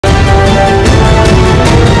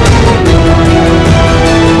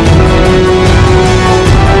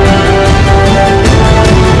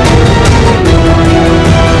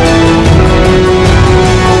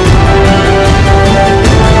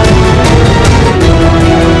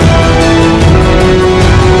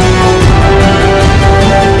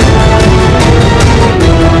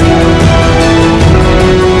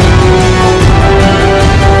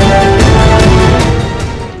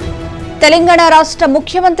తెలంగాణ రాష్ట్ర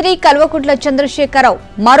ముఖ్యమంత్రి కల్వకుంట్ల చంద్రశేఖరరావు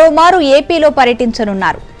మరోమారు ఏపీలో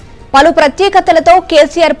పర్యటించనున్నారు. పలు ప్రత్యేకతలతో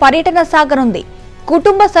కేసీఆర్ పర్యటన సాగనుంది.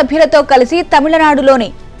 కుటుంబ సభ్యులతో కలిసి తమిళనాడులోని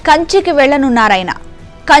కంచికి వెళ్లనున్నారాయన.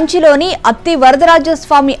 కంచిలోని అత్తి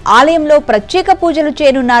వరదరాజస్వామి ఆలయంలో ప్రత్యేక పూజలు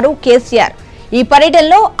చేయనున్నారు కేసీఆర్. ఈ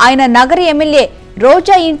పర్యటనలో ఆయన నగరి ఎమ్మెల్యే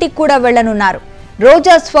రోజా ఇంటికి కూడా వెళ్లనున్నారు.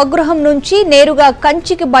 రోజా స్వగృహం నుంచి నేరుగా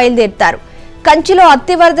కంచికి బయలుదేరుతారు. కంచిలో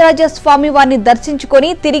అత్తి వరదరాజస్వామి వారిని దర్శించుకొని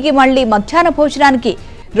తిరిగి మళ్లీ మధ్యాహ్న భోజనానికి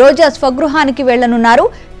రోజా స్వగృహానికి వెళ్లనున్నారు.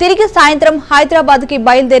 తిరిగి సాయంత్రం హైదరాబాద్ కి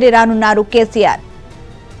బయలుదేరి రానున్నారు కేసీఆర్.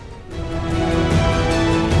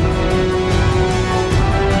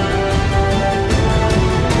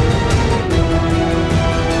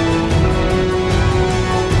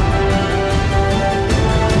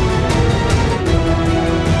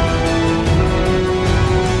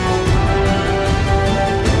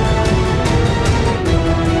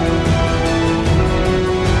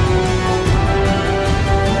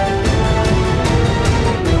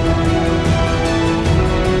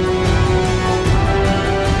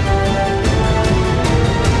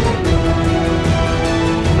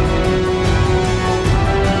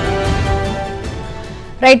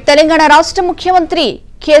 రైట్, తెలంగాణ రాష్ట్ర ముఖ్యమంత్రి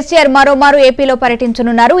కేసీఆర్ మరోమారు ఏపీలో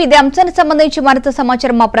పర్యటించనున్నారు. ఇదే అంశానికి సంబంధించి మరింత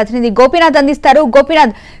సమాచారం మా ప్రతినిధి గోపీనాథ్ అందిస్తారు.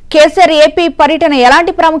 గోపీనాథ్, కేసీఆర్ ఏపీ పర్యటన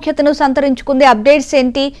ఎలాంటి ప్రాముఖ్యతను సంతరించుకుంది? అప్డేట్స్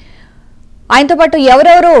ఏంటి? ఆయనతో పాటు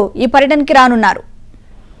ఎవరెవరు ఈ పర్యటనకి రానున్నారు?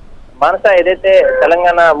 మానస, ఏదైతే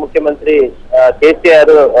తెలంగాణ ముఖ్యమంత్రి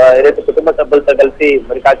కేసీఆర్ ఏదైతే కుటుంబ సభ్యులతో కలిసి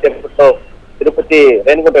మరి కాసేపట్లో తిరుపతి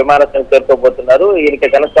రేణిగుంట విమానాశ్రయం చేరుకోబోతున్నారు.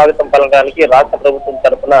 ఈయనకి ఘన స్వాగతం పలకడానికి రాష్ట్ర ప్రభుత్వం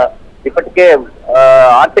తరఫున ఇప్పటికే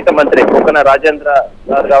ఆర్థిక మంత్రి బొగ్గన రాజేంద్ర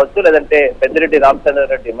గారు కావచ్చు, లేదంటే పెద్దిరెడ్డి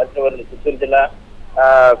రామచంద్రారెడ్డి మంత్రివర్యులు చిత్తూరు జిల్లా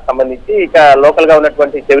సంబంధించి, ఇక లోకల్ గా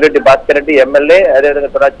ఉన్నటువంటి చెవిరెడ్డి భాస్కర్ రెడ్డి ఎమ్మెల్యే,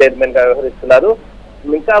 అదేవిధంగా కూడా చైర్మన్ గా వ్యవహరిస్తున్నారు.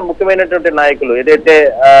 ఇంకా ముఖ్యమైనటువంటి నాయకులు ఏదైతే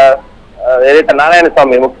నారాయణ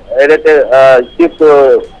స్వామి ఏదైతే చీఫ్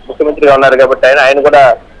ముఖ్యమంత్రిగా ఉన్నారు కాబట్టి ఆయన కూడా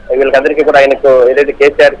వీళ్ళకందరికీ కూడా ఆయనకు ఏదైతే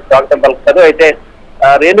కేసీఆర్ కి స్వాగతం పలుకుతారు. అయితే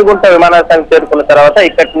రేణిగుంట విమానాశ్రయం చేరుకున్న తర్వాత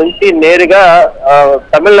ఇక్కడి నుంచి నేరుగా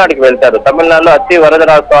తమిళనాడుకి వెళ్తారు. తమిళనాడులో అత్తి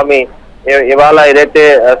వరదరాజస్వామి ఇవాళ ఏదైతే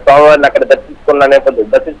స్వామివారిని అక్కడ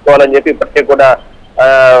దర్శించుకోవాలని చెప్పి ఇప్పటికే కూడా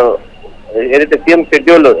ఏదైతే సీఎం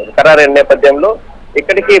షెడ్యూల్ ఖరారైన నేపథ్యంలో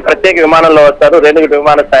ఇక్కడికి ప్రత్యేక విమానంలో వస్తారు. రేణిగుంట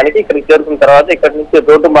విమానాశ్రయానికి ఇక్కడికి చేరుకున్న తర్వాత ఇక్కడి నుంచి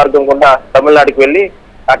రోడ్డు మార్గం గుండా తమిళనాడుకి వెళ్లి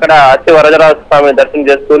అక్కడ అత్తి వరదరాజస్వామిని దర్శనం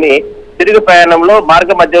చేసుకుని తిరిగి ప్రయాణంలో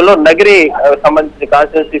మార్గ మధ్యలో నగిరి సంబంధించిన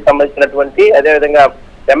కాన్స్టిట్యున్సీకి సంబంధించినటువంటి అదేవిధంగా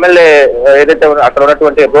ఎమ్మెల్యే ఏదైతే అక్కడ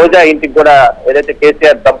ఉన్నటువంటి రోజా ఇంటికి కూడా ఏదైతే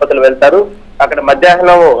కేసీఆర్ దంపతులు వెళ్తారు. అక్కడ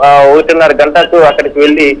మధ్యాహ్నం 1:30 గంటకు అక్కడికి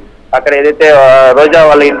వెళ్లి అక్కడ ఏదైతే రోజా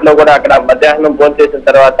వాళ్ళ ఇంట్లో కూడా అక్కడ మధ్యాహ్నం భోజనం చేసిన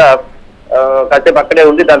తర్వాత కాసేపు అక్కడే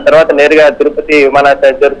ఉంది. దాని తర్వాత నేరుగా తిరుపతి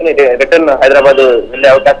విమానాశ్రయం చేరుకుని రిటర్న్ హైదరాబాద్ వెళ్లే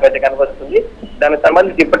అవకాశం అయితే కనబడుతుంది. దానికి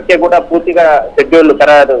సంబంధించి ఇప్పటికే కూడా పూర్తిగా షెడ్యూల్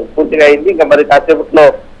ఖరారు పూర్తిగా అయింది. ఇంకా మరి కాసేపట్లో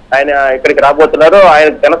ఆయన ఇక్కడికి రాబోతున్నారు. ఆయన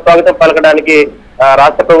ఘన స్వాగతం పలకడానికి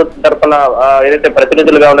రాష్ట్ర ప్రభుత్వం తరఫున ఏదైతే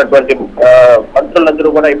ప్రతినిధులుగా ఉన్నటువంటి మంత్రులందరూ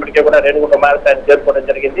కూడా ఇప్పటికే కూడా రేణిగుంట విమానాశ్రయాన్ని చేరుకోవడం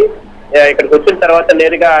జరిగింది. ఇక్కడికి వచ్చిన తర్వాత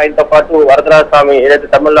నేరుగా ఆయనతో పాటు వరదరాజస్వామి ఏదైతే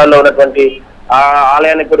తమిళనాడులో ఉన్నటువంటి ఆ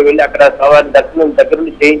ఆలయానికి కూడా వెళ్ళి అక్కడ స్వామివారిని దగ్గర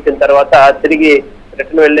నుండి చేయించిన తర్వాత తిరిగి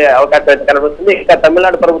రిటర్న్ వెళ్లే అవకాశం అయితే కనబడుతుంది. ఇంకా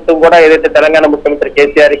తమిళనాడు ప్రభుత్వం కూడా ఏదైతే తెలంగాణ ముఖ్యమంత్రి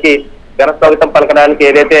కేసీఆర్ కి ఘన స్వాగతం పలకడానికి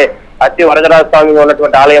ఏదైతే అత్తి వరదరాజస్వామి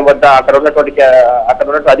ఉన్నటువంటి ఆలయం వద్ద అక్కడ ఉన్నటువంటి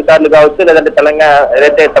అధికారులు కావచ్చు, లేదంటే తెలంగాణ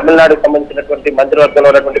ఏదైతే తమిళనాడుకు సంబంధించినటువంటి మంత్రివర్గంలో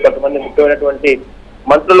ఉన్నటువంటి కొంతమంది ముఖ్యమైనటువంటి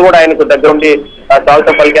మంత్రులు కూడా ఆయనకు దగ్గరుండి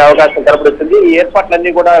స్వాగతం పలికే అవకాశం కనబడుతుంది. ఈ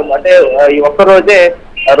ఏర్పాట్లన్నీ కూడా అంటే ఈ ఒక్క రోజే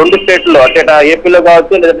 2 స్టేట్లో అంటే ఏపీలో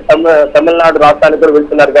కావచ్చు, లేదంటే తమిళనాడు రాష్ట్రానికి కూడా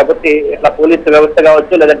వెళ్తున్నారు కాబట్టి ఇట్లా పోలీసు వ్యవస్థ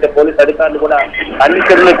కావచ్చు, లేదంటే పోలీసు అధికారులు కూడా అన్ని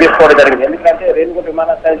చర్యలు తీసుకోవడం జరిగింది. ఎందుకంటే రేణిగుంట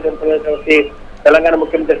విమానాశ్రయం చేరుకునేటువంటి తెలంగాణ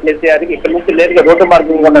ముఖ్యమంత్రి కేసీఆర్ కి ఇక్కడ నుంచి నేరుగా రోడ్డు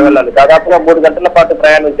మార్గం కూడా వెళ్ళాలి. దాదాపుగా 3 గంటల పాటు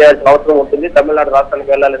ప్రయాణం చేయాల్సిన అవసరం ఉంటుంది తమిళనాడు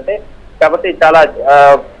రాష్ట్రానికి వెళ్ళాలంటే. కాబట్టి చాలా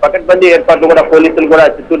పకడ్బందీ ఏర్పాట్లు కూడా పోలీసులు కూడా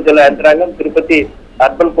చిత్తూరు జిల్లా యంత్రాంగం, తిరుపతి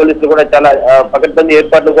అర్బన్ పోలీసులు కూడా చాలా పకడ్బందీ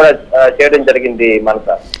ఏర్పాట్లు కూడా చేయడం జరిగింది.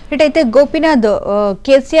 మనసా, అయితే గోపీనాథ్,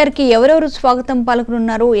 కేసీఆర్ కి ఎవరెవరు స్వాగతం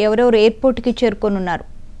పలకనున్నారు? ఎవరెవరు ఎయిర్పోర్ట్ కి చేరుకోనున్నారు?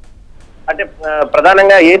 అంటే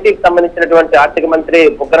ప్రధానంగా ఏపీకి సంబంధించినటువంటి ఆర్థిక మంత్రి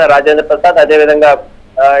బొగ్గన రాజేంద్ర ప్రసాద్, అదేవిధంగా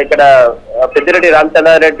ఇక్కడ పెద్దిరెడ్డి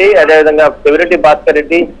రామచంద్రారెడ్డి, అదేవిధంగా చెవిరెడ్డి భాస్కర్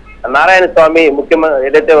రెడ్డి, నారాయణ స్వామి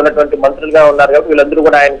ఏదైతే ఉన్నటువంటి మంత్రులుగా ఉన్నారు కాబట్టి వీళ్ళందరూ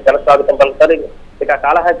కూడా ఆయన ఘన స్వాగతం పలుకుతారు. ఇక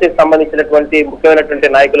కాళహస్తికి సంబంధించినటువంటి ముఖ్యమైనటువంటి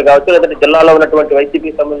నాయకులు కావచ్చు, లేదంటే జిల్లాలో ఉన్నటువంటి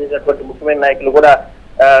వైసీపీకి సంబంధించినటువంటి ముఖ్యమైన నాయకులు కూడా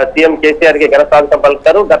సీఎం కేసీఆర్ కి ఘన స్వాగతం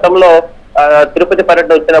పలుకుతారు. గతంలో తిరుపతి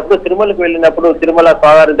పర్యటన వచ్చినప్పుడు తిరుమలకు వెళ్ళినప్పుడు తిరుమల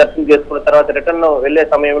స్వామివారిని దర్శనం చేసుకున్న తర్వాత రిటర్న్ వెళ్లే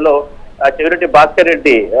సమయంలో చెవిరెడ్డి భాస్కర్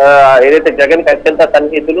రెడ్డి ఏదైతే జగన్ కి అత్యంత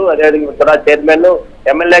సన్నిహితులు, అదేవిధంగా కూడా చైర్మన్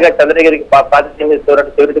ఎమ్మెల్యేగా చంద్రగిరికి ప్రాతినిధ్యం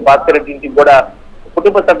ఇస్తున్నట్టు చెవిరెడ్డి భాస్కర్ రెడ్డి ఇంటికి కూడా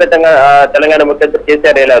కుటుంబ సభ్యతంగా తెలంగాణ ముఖ్యమంత్రి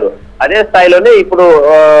కేసీఆర్ వెళ్ళారు. అదే స్థాయిలోనే ఇప్పుడు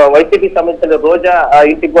వైసీపీ సంబంధించిన రోజా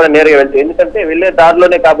ఇంటికి కూడా నేరుగా వెళ్తుంది. ఎందుకంటే వెళ్లే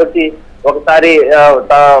దారిలోనే కాబట్టి ఒకసారి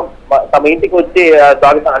తమ ఇంటికి వచ్చి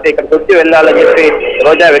స్వాగతం అంటే ఇక్కడికి వచ్చి వెళ్ళాలని చెప్పి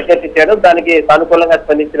రోజా విజ్ఞప్తి చేయడం, దానికి సానుకూలంగా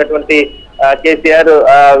స్పందించినటువంటి కేసీఆర్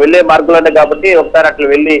వెళ్లే మార్గంలోనే కాబట్టి ఒకసారి అట్లా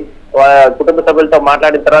వెళ్లి కుటుంబ సభ్యులతో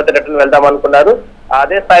మాట్లాడిన తర్వాత రిటర్న్ వెళ్దాం అనుకున్నారు.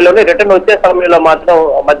 అదే స్థాయిలోనే రిటర్న్ వచ్చే సమయంలో మాత్రం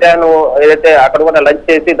మధ్యాహ్నం ఏదైతే అక్కడ కూడా లంచ్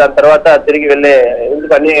చేసి దాని తర్వాత తిరిగి వెళ్లే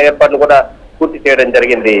ఎందుకు అన్ని ఏర్పాట్లు కూడా పూర్తి చేయడం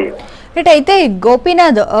జరిగింది. అయితే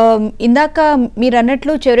గోపీనాథ్, ఇందాక మీరు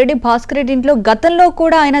అన్నట్లు చెవిరెడ్డి భాస్కర్ రెడ్డి ఇంట్లో గతంలో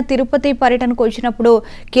కూడా ఆయన తిరుపతి పర్యటనకు వచ్చినప్పుడు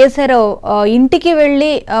కేసీఆర్ ఇంటికి వెళ్ళి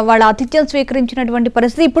వాళ్ళ ఆతిథ్యం స్వీకరించినటువంటి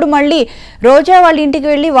పరిస్థితి, ఇప్పుడు మళ్ళీ రోజా వాళ్ళ ఇంటికి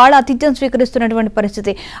వెళ్ళి వాళ్ళ ఆతిథ్యం స్వీకరిస్తున్నటువంటి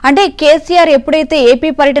పరిస్థితి. అంటే కేసీఆర్ ఎప్పుడైతే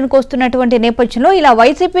ఏపీ పర్యటనకు వస్తున్నటువంటి నేపథ్యంలో ఇలా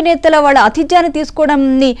వైసీపీ నేతల వాళ్ళ ఆతిథ్యాన్ని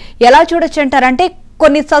తీసుకోవడాన్ని ఎలా చూడొచ్చు అంటారు? అంటే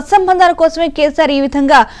కొన్ని సత్సంబంధాల కోసమే కేసీఆర్ ఈ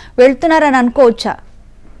విధంగా వెళ్తున్నారని అనుకోవచ్చా?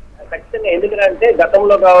 ఖచ్చితంగా. ఎందుకంటే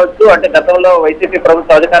గతంలో కావచ్చు, అంటే గతంలో వైసీపీ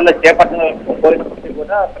ప్రభుత్వ అధికారులు కోరినప్పటికీ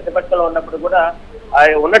కూడా ప్రతిపక్షంలో ఉన్నప్పుడు కూడా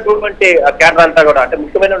ఉన్నటువంటి కేడర్ అంతా కూడా అంటే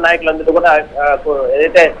ముఖ్యమైన నాయకులందరూ కూడా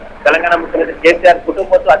ఏదైతే తెలంగాణ ముఖ్యమంత్రి కేసీఆర్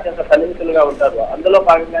కుటుంబంతో అత్యంత సన్నిహితులుగా ఉంటారు. అందులో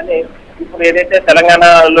భాగంగానే ఇప్పుడు ఏదైతే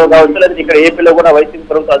తెలంగాణలో కావచ్చు లేదా ఇక్కడ ఏపీలో కూడా వైసీపీ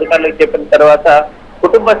ప్రభుత్వ అధికారులకు చెప్పిన తర్వాత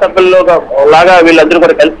కుటుంబ సభ్యుల్లో లాగా వీళ్ళందరూ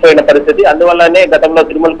కూడా కలిసిపోయిన పరిస్థితి. అందువల్లనే గతంలో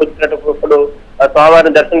తిరుమలకు వచ్చినప్పుడు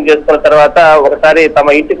స్వామివారిని దర్శనం చేసుకున్న తర్వాత ఒకసారి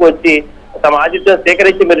తమ ఇంటికి వచ్చి తమ ఆతిథ్యం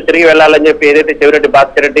స్వీకరించి మీరు తిరిగి వెళ్లాలని చెప్పి ఏదైతే చెవిరెడ్డి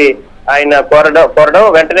భాస్కర్ రెడ్డి ఆయన కోరడం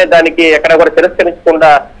వెంటనే దానికి ఎక్కడ కూడా తిరస్కరించకుండా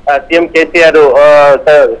సీఎం కేసీఆర్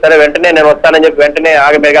సరే వెంటనే నేను వస్తానని చెప్పి వెంటనే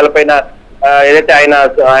ఆగమేఘాలపైన ఏదైతే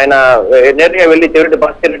ఆయన నేరుగా వెళ్లి చెవిరెడ్డి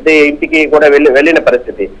భాస్కర్ రెడ్డి ఇంటికి కూడా వెళ్ళిన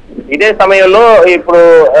పరిస్థితి. ఇదే సమయంలో ఇప్పుడు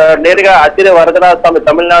నేరుగా అచ్చిరి వరదరాజస్వామి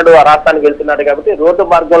తమిళనాడు రాష్ట్రానికి వెళ్తున్నాడు కాబట్టి రోడ్డు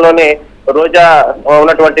మార్గంలోనే రోజా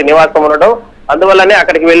ఉన్నటువంటి నివాసం ఉండడం, అందువల్లనే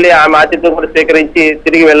అక్కడికి వెళ్లి ఆమె ఆతిథ్యం కూడా స్వీకరించి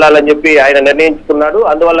తిరిగి వెళ్లాలని చెప్పి ఆయన నిర్ణయించుకున్నాడు.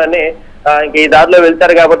 అందువల్లనే ఇంక ఈ దారిలో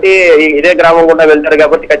వెళ్తారు కాబట్టి ఇదే గ్రామం గుండా వెళ్తారు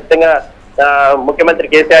కాబట్టి ఖచ్చితంగా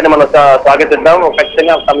ముఖ్యమంత్రి కేసీఆర్ ని మనం స్వాగతిద్దాం,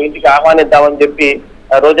 ఖచ్చితంగా తమ ఇంటికి ఆహ్వానిద్దామని చెప్పి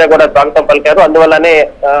రోజా కూడా స్వాగతం పలికారు. అందువల్లనే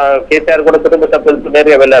కేసీఆర్ కూడా కుటుంబ సభ్యులతో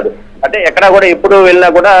నేరుగా వెళ్ళారు. అంటే ఎక్కడ కూడా ఎప్పుడు వెళ్ళినా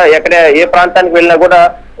కూడా ఎక్కడ ఏ ప్రాంతానికి వెళ్ళినా కూడా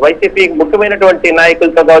వైసీపీ ముఖ్యమైనటువంటి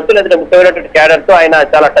నాయకులతో కావచ్చు లేదంటే ముఖ్యమైనటువంటి క్యాడర్ తో ఆయన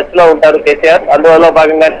చాలా టచ్ లో ఉంటారు కేసీఆర్. అందువల్ల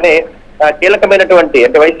భాగంగానే కీలకమైనటువంటి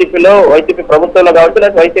అంటే వైసీపీ ప్రభుత్వంలో కావచ్చు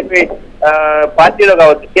లేదా వైసీపీ పార్టీలో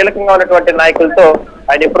కావచ్చు కీలకంగా ఉన్నటువంటి నాయకులతో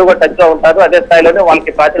ఆయన ఎప్పుడు కూడా టచ్ లో ఉంటారు. అదే స్థాయిలోనే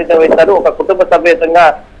వాళ్ళకి ప్రాతినిధ్యం వహిస్తారు. ఒక కుటుంబ సభ్యతంగా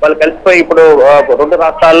వాళ్ళు కలిసిపోయి ఇప్పుడు 2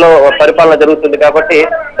 రాష్ట్రాల్లో పరిపాలన జరుగుతుంది కాబట్టి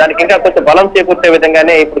దానికి ఇంకా కొంచెం బలం చేకూర్చే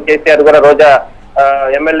విధంగానే ఇప్పుడు కేసీఆర్ కూడా రోజా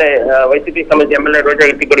ఎమ్మెల్యే వైసీపీ సంబంధించి ఎమ్మెల్యే రోజా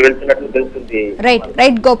ఇంటికి కూడా వెళ్తున్నట్లు తెలుస్తుంది.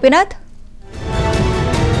 రైట్ గోపీనాథ్.